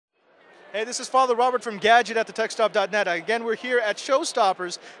Hey, this is Father Robert from Gadget at thetechstop.net. Again, we're here at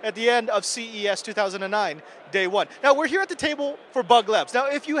Showstoppers at the end of CES 2009, day one. Now, we're here at the table for BugLabs. Now,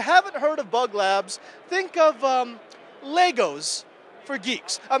 if you haven't heard of BugLabs, think of Legos for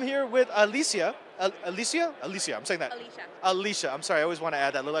geeks. I'm here with Alicia. Alicia, I'm saying that. Alicia, I'm sorry, I always want to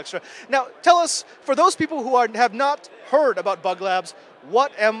add that little extra. Now, tell us, for those people who have not heard about BugLabs,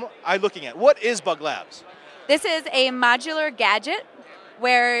 what am I looking at? What is BugLabs? This is a modular gadget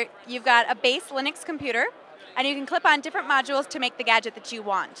where you've got a base Linux computer, and you can clip on different modules to make the gadget that you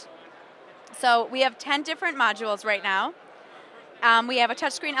want. So we have 10 different modules right now. We have a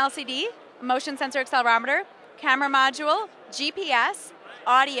touchscreen LCD, a motion sensor accelerometer, camera module, GPS,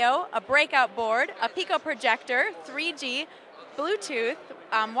 audio, a breakout board, a Pico projector, 3G, Bluetooth,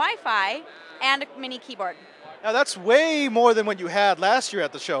 Wi-Fi, and a mini keyboard. Now that's way more than what you had last year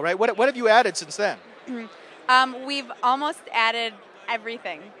at the show, right? What have you added since then? We've almost added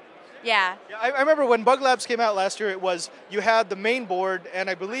everything. Yeah. I remember when BugLabs came out last year, it was you had the main board, and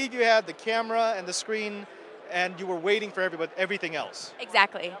I believe you had the camera and the screen, and you were waiting for everything else.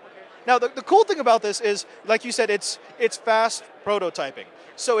 Exactly. Now, the cool thing about this is, like you said, it's fast prototyping.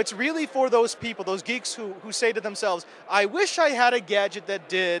 So it's really for those people, those geeks who say to themselves, I wish I had a gadget that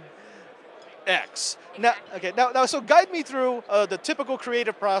did X. Exactly. Now, so guide me through the typical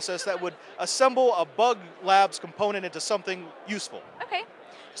creative process that would assemble a BugLabs component into something useful. Okay,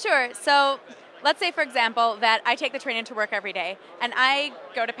 sure. So let's say, for example, that I take the train into work every day, and I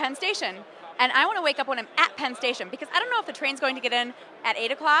go to Penn Station, and I want to wake up when I'm at Penn Station, because I don't know if the train's going to get in at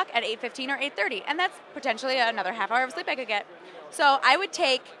 8 o'clock, at 8:15, or 8:30, and that's potentially another half hour of sleep I could get. So I would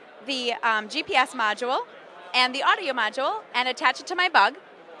take the GPS module and the audio module and attach it to my bug,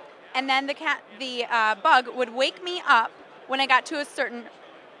 and then the bug would wake me up when I got to a certain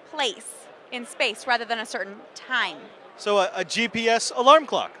place in space rather than a certain time. So a GPS alarm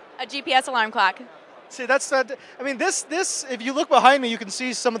clock. A GPS alarm clock. See, that's not, I mean, this, if you look behind me, you can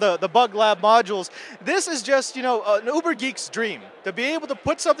see some of the BugLab modules. This is just, an ubergeek's dream, to be able to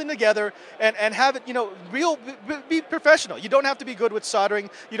put something together and have it, be professional. You don't have to be good with soldering.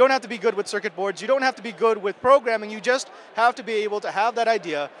 You don't have to be good with circuit boards. You don't have to be good with programming. You just have to be able to have that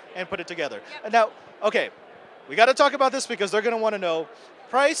idea and put it together. Yep. And now, okay, we got to talk about this because they're going to want to know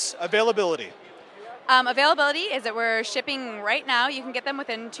price, availability. Availability is that we're shipping right now. You can get them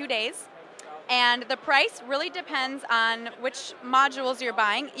within 2 days. And the price really depends on which modules you're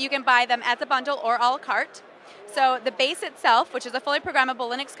buying. You can buy them as a bundle or a la carte. So the base itself, which is a fully programmable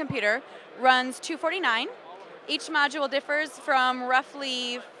Linux computer, runs $249. Each module differs from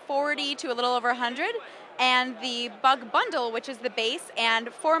roughly 40 to a little over 100. And the Bug Bundle, which is the base,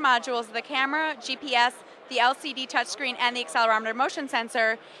 and 4 modules, the camera, GPS, the LCD touchscreen, and the accelerometer motion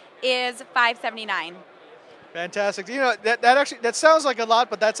sensor, is $579. Fantastic. That sounds like a lot,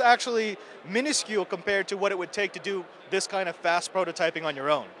 but that's actually minuscule compared to what it would take to do this kind of fast prototyping on your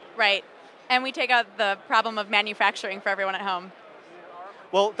own. Right. And we take out the problem of manufacturing for everyone at home.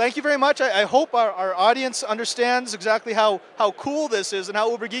 Well, thank you very much. I hope our audience understands exactly how cool this is and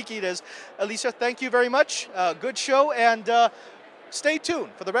how ubergeeky it is. Alicia, thank you very much. Good show, and stay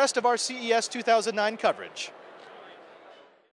tuned for the rest of our CES 2009 coverage.